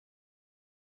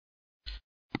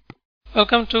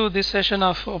Welcome to this session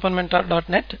of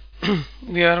OpenMentor.net.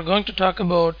 We are going to talk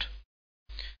about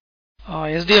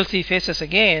SDLC phases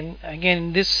again. Again,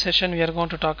 in this session, we are going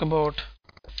to talk about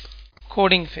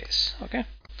coding phase. Okay,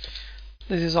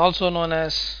 this is also known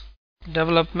as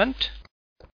development,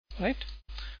 right?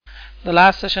 The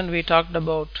last session we talked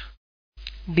about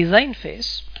design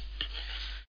phase.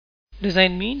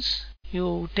 Design means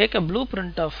you take a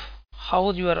blueprint of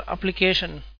how your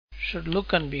application should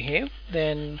look and behave.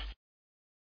 Then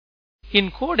in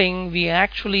coding, we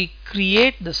actually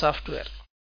create the software,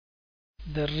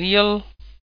 the real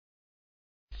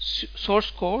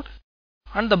source code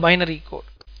and the binary code.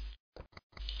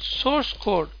 Source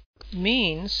code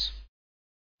means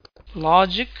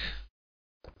logic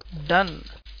done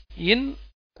in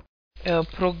a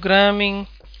programming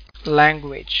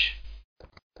language.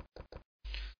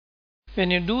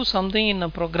 When you do something in a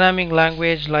programming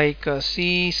language like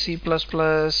C, C++,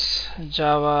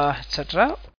 Java,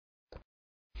 etc.,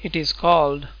 it is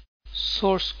called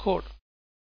source code.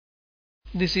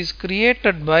 This is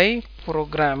created by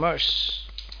programmers,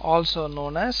 also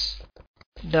known as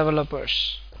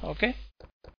developers. Okay,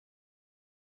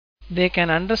 they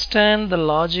can understand the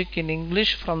logic in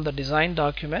English from the design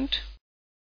document,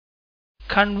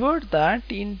 convert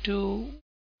that into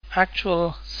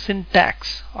actual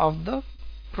syntax of the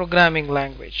programming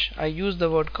language. I use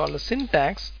the word called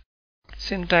syntax.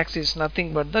 Syntax is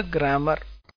nothing but the grammar.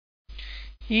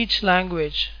 Each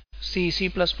language, C, C++,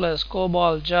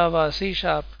 COBOL, Java, C#,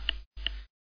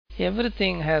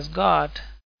 everything has got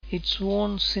its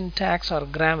own syntax or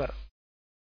grammar.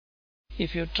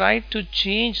 If you try to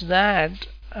change that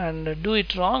and do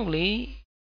it wrongly,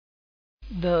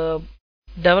 the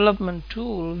development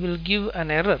tool will give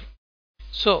an error.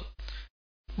 So,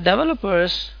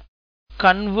 developers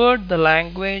convert the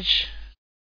language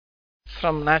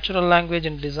from natural language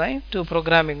in design to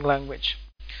programming language.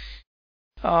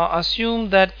 Assume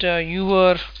that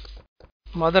your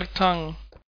mother tongue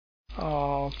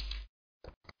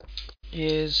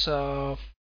is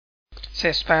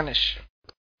say Spanish,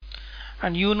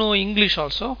 and you know English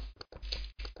also.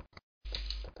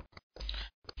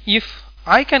 If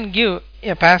I can give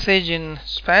a passage in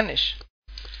Spanish,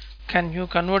 can you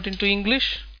convert into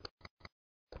English?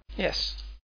 Yes.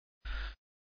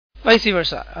 Vice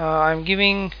versa. I'm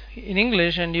giving in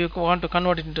English and you want to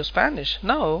convert it into Spanish.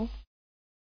 Now,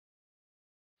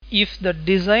 if the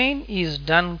design is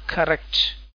done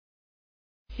correct,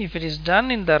 if it is done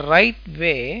in the right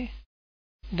way,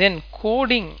 then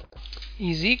coding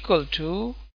is equal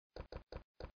to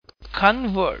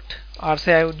convert, or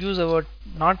say I would use the word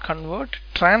not convert,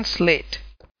 translate.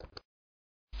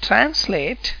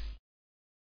 Translate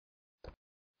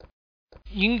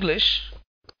English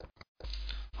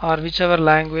or whichever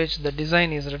language the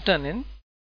design is written in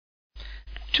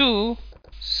to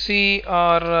C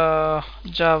or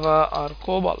Java or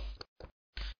COBOL.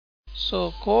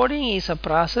 So coding is a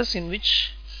process in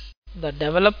which the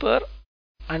developer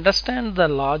understands the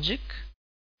logic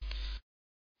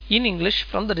in English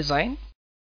from the design,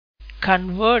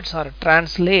 converts or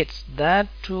translates that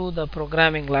to the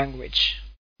programming language.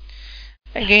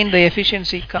 Again, the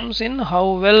efficiency comes in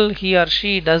how well he or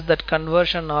she does that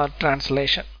conversion or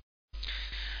translation.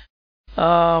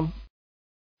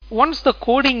 Once the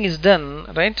coding is done,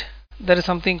 right, there is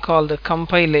something called the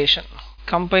compilation.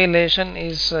 Compilation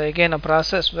is again a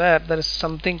process where there is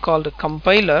something called a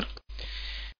compiler.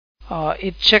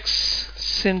 It checks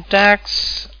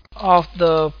syntax of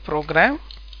the program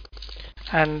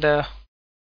and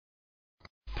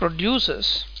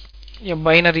produces a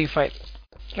binary file,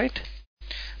 right?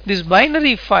 This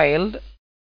binary file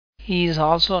is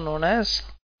also known as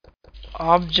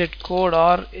object code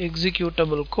or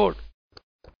executable code.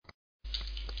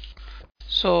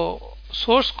 So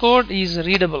source code is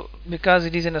readable because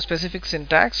it is in a specific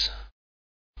syntax.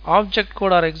 Object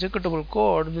code or executable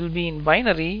code will be in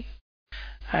binary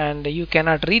and you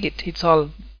cannot read it. It's all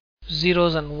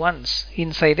zeros and ones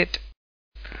inside it.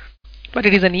 But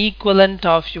it is an equivalent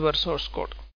of your source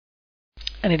code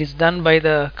and it is done by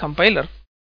the compiler.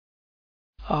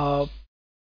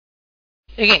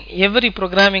 Again, every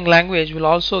programming language will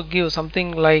also give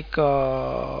something like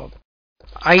IDE.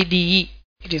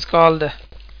 It is called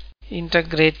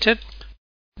Integrated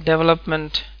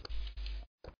Development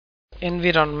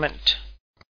Environment.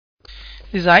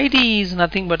 This IDE is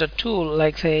nothing but a tool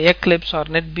like say Eclipse or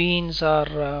NetBeans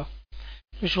or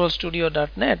Visual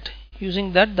Studio.net.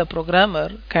 Using that, the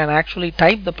programmer can actually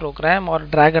type the program or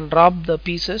drag and drop the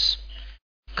pieces,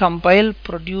 compile,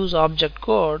 produce object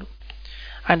code,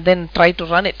 and then try to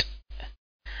run it.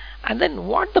 And then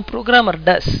what the programmer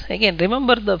does, again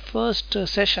remember the first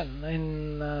session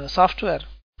in software.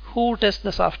 Who tests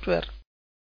the software?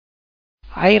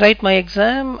 I write my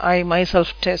exam, I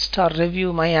myself test or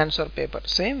review my answer paper.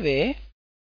 Same way,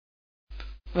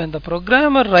 when the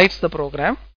programmer writes the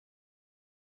program,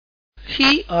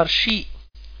 he or she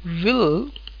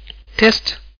will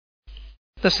test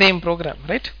the same program,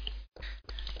 right?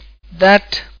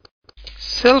 That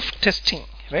self-testing,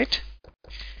 right,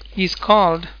 is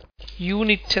called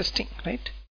unit testing, right?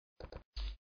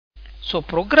 So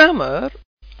programmer,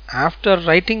 after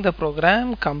writing the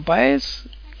program, compiles,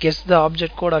 gets the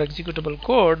object code or executable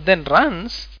code, then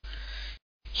runs,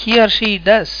 he or she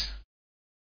does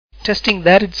testing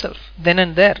there itself, then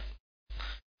and there.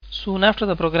 Soon after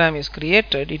the program is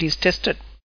created, it is tested.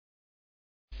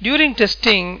 During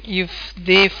testing, if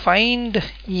they find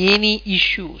any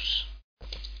issues,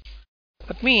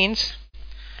 that means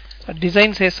a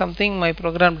design says something, my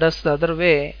program does the other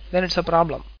way, then it's a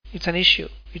problem, it's an issue,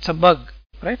 it's a bug,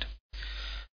 right?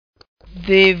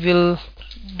 They will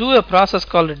do a process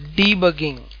called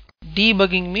debugging.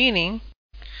 Debugging meaning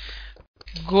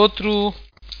go through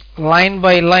line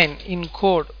by line in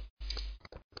code,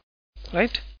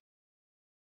 right?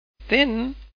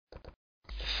 Then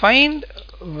find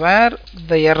where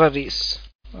the error is.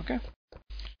 Okay.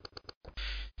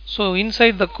 So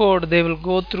inside the code they will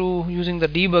go through using the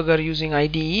debugger, using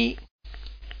IDE,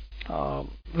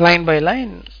 line by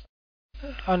line,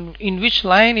 and in which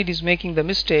line it is making the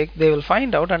mistake they will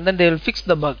find out, and then they will fix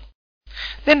the bug.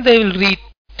 Then they will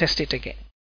retest it again.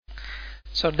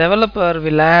 So developer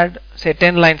will add say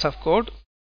 10 lines of code,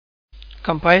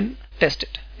 compile, test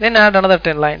it, then add another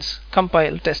 10 lines,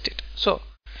 compile, test it.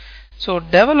 So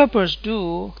developers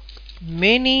do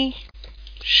many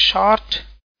short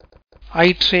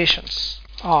iterations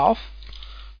of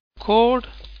code,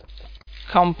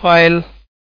 compile,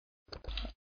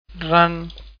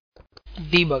 run,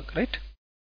 debug, right?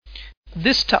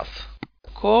 This stuff,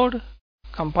 code,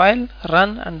 compile,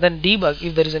 run, and then debug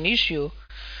if there is an issue,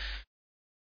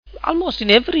 almost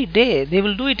in every day. They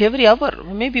will do it every hour,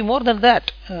 maybe more than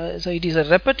that. So it is a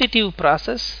repetitive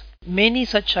process. Many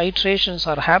such iterations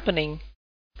are happening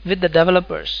with the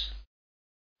developers.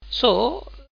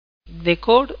 So they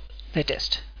code, they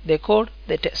test, they code,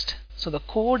 they test. So the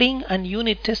coding and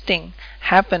unit testing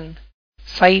happen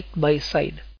side by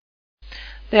side.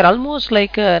 They are almost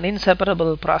like an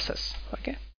inseparable process.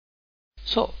 Okay.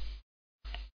 So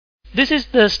this is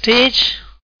the stage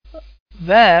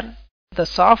where the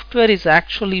software is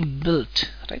actually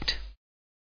built, right?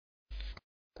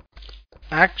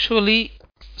 Actually,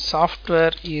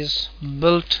 software is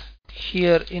built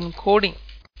here in coding.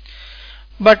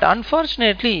 But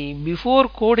unfortunately, before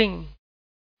coding,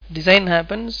 design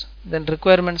happens, then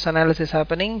requirements analysis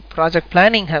happening, project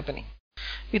planning happening.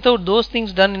 Without those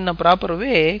things done in a proper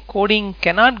way, coding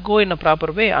cannot go in a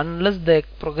proper way unless the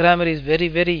programmer is very,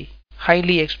 very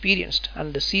highly experienced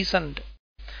and seasoned.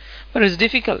 But it's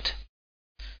difficult.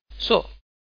 So,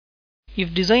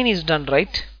 if design is done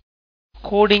right,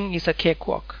 coding is a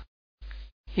cakewalk.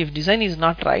 If design is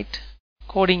not right,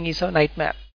 coding is a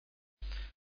nightmare.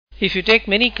 If you take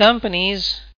many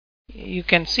companies, you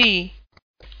can see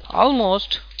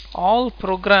almost all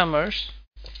programmers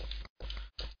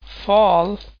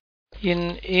fall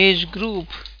in age group,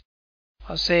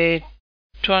 say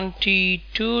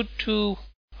 22 to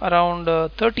around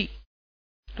 30,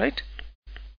 right?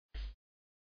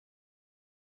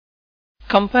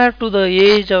 Compared to the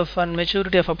age of and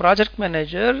maturity of a project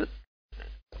manager,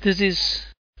 this is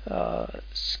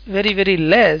very, very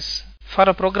less for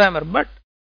a programmer. But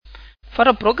for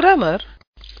a programmer,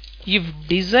 if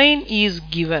design is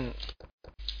given,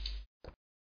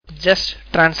 just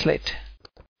translate.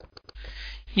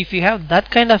 If you have that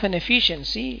kind of an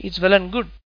efficiency, it's well and good.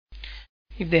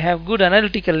 If they have good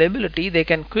analytical ability, they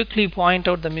can quickly point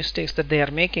out the mistakes that they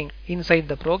are making inside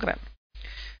the program.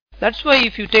 That's why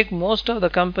if you take most of the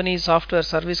companies, software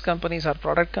service companies or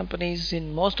product companies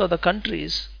in most of the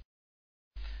countries,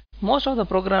 most of the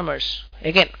programmers,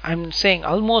 again I'm saying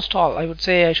almost all, I would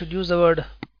say I should use the word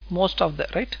most of the,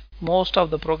 right? Most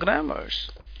of the programmers.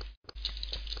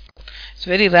 It's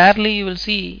very rarely you will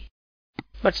see,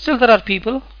 but still there are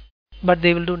people, but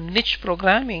they will do niche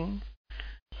programming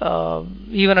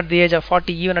even at the age of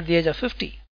 40, even at the age of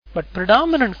 50. But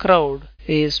predominant crowd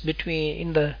is between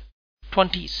in the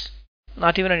 20s,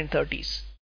 not even in 30s.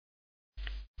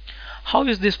 How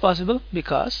is this possible?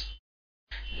 Because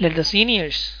let the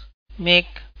seniors make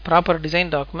proper design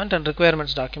document and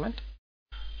requirements document.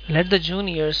 Let the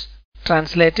juniors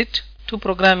translate it to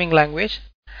programming language,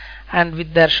 and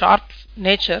with their sharp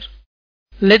nature,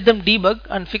 let them debug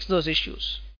and fix those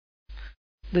issues.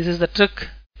 This is the trick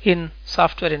in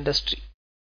software industry.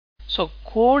 So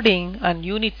coding and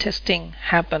unit testing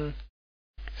happen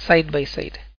side by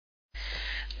side.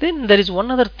 Then there is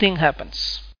one other thing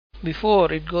happens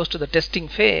before it goes to the testing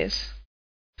phase.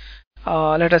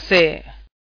 Let us say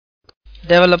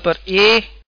developer A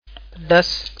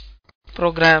does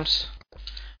programs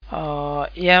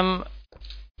M,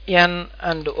 N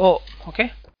and O.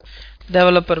 Okay.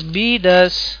 Developer B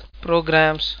does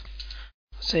programs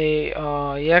say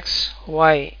X,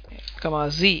 Y,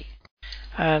 Z,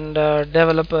 and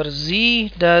developer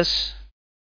Z does,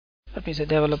 let me say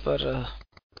developer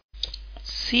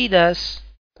C does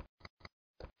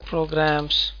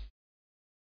programs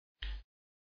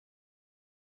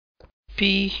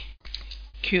P,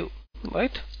 Q,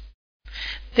 right?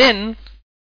 Then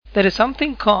there is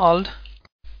something called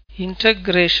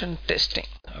integration testing.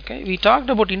 Okay, we talked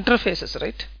about interfaces,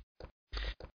 right?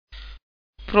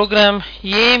 Program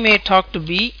A may talk to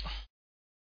B,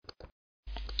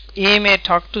 A may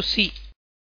talk to C.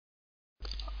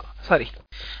 Sorry,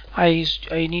 I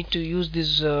need to use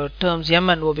these terms M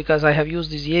and O because I have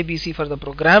used this ABC for the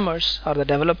programmers or the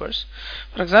developers.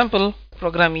 For example,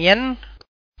 program N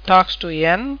talks to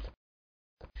N,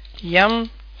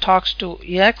 M talks to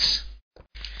X,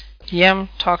 M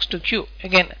talks to Q.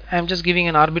 Again, I am just giving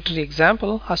an arbitrary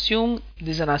example. Assume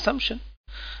this is an assumption.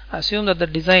 Assume that the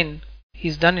design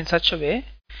is done in such a way,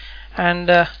 and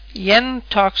N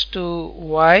talks to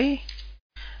Y,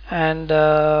 and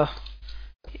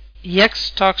X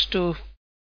talks to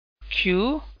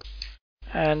Q,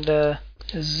 and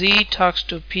Z talks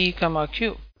to P,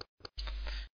 Q.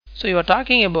 So you are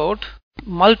talking about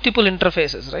multiple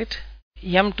interfaces, right?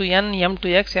 M to N, M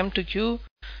to X, M to Q,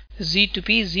 Z to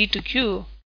P, Z to Q.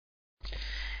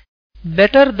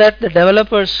 Better that the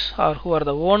developers or who are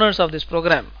the owners of this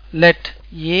program let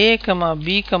A,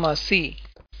 B, C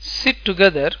sit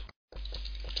together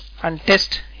and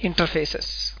test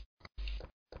interfaces.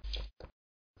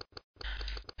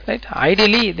 Right?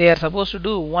 Ideally, they are supposed to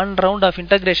do one round of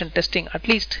integration testing at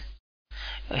least.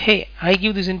 Hey, I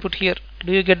give this input here.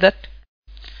 Do you get that?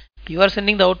 You are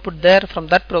sending the output there from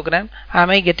that program.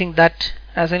 Am I getting that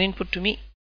as an input to me?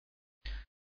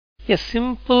 A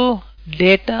simple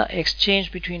data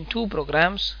exchange between two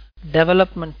programs,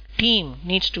 development team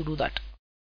needs to do that.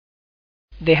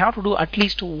 They have to do at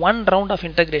least one round of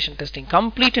integration testing.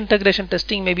 Complete integration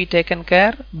testing may be taken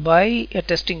care by a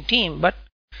testing team, but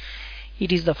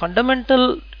it is the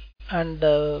fundamental and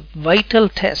vital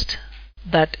test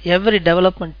that every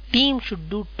development team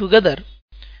should do together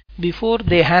before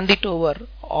they hand it over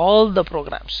all the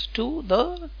programs to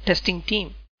the testing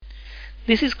team.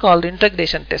 This is called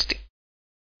integration testing.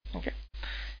 Okay.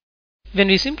 When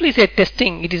we simply say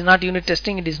testing, it is not unit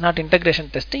testing, it is not integration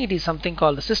testing, it is something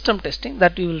called the system testing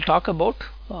that we will talk about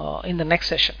in the next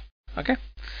session. Okay.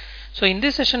 So in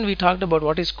this session we talked about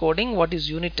what is coding, what is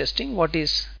unit testing, what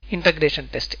is integration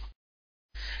testing.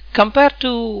 Compared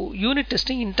to unit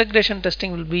testing, integration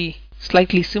testing will be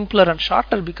slightly simpler and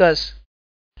shorter because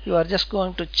you are just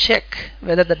going to check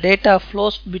whether the data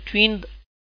flows between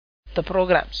the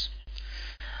programs.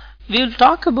 We will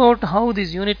talk about how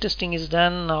this unit testing is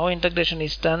done, how integration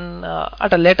is done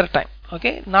at a later time.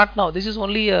 Okay, not now. This is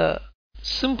only a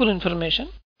simple information.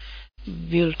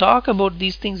 We will talk about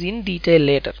these things in detail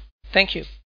later. Thank you.